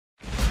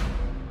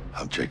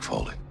I'm Jake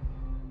Foley.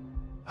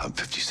 I'm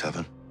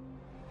 57.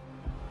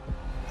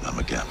 And I'm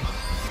a gambler.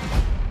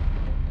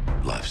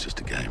 Life's just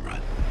a game,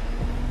 right?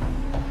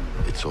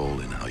 It's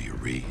all in how you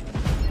read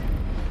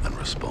and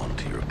respond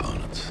to your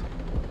opponents.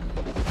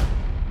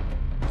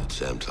 Did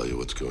Sam tell you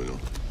what's going on?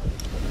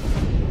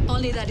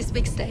 Only that it's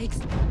big stakes.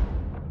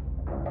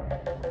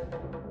 Are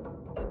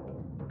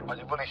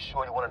you really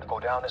sure you wanted to go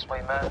down this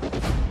way, man?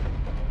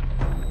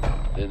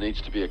 There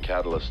needs to be a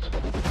catalyst.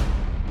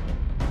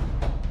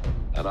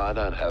 And I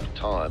don't have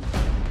time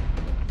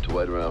to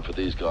wait around for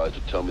these guys to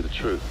tell me the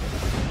truth.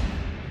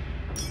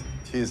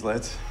 Cheers,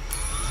 lads.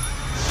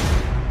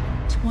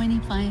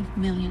 25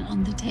 million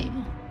on the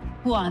table.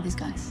 Who are these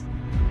guys?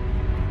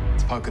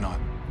 It's poker night,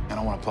 and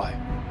I want to play.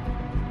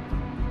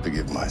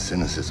 Forgive my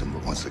cynicism,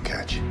 but what's the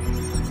catch?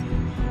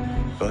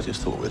 But I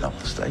just thought we'd up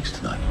the stakes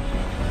tonight.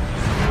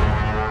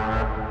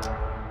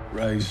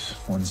 Raise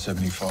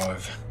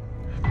 175.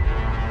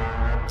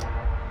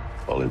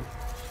 All in.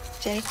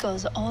 Jake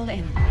goes all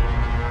in.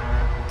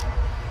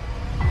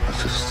 I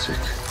feel sick.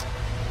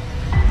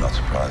 Not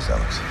surprised,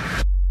 Alex.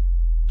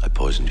 I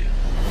poisoned you.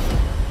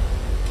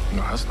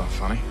 No, that's not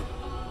funny.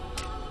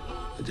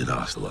 I did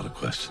ask a lot of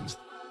questions.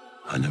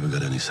 I never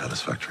got any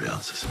satisfactory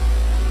answers.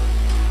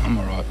 I'm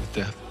all right with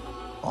death.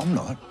 I'm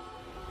not.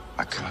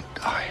 I can't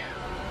die.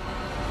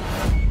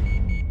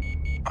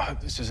 I hope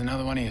this is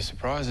another one of your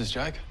surprises,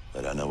 Jake.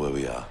 They don't know where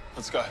we are.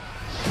 Let's go.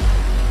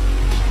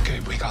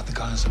 Okay, we got the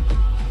guys.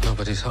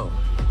 Nobody's home.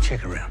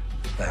 Check around.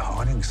 They're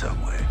hiding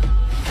somewhere.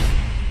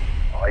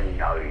 I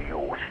know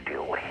you're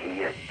still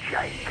here,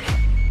 Jake.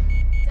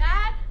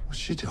 Dad? What's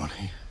she doing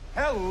here?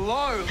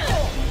 Hello!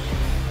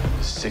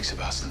 There's 6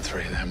 of us and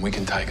 3 of them. We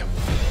can take them.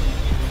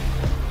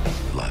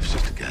 Life's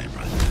just a game,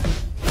 right?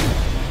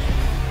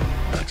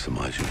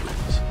 Maximize your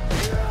wins.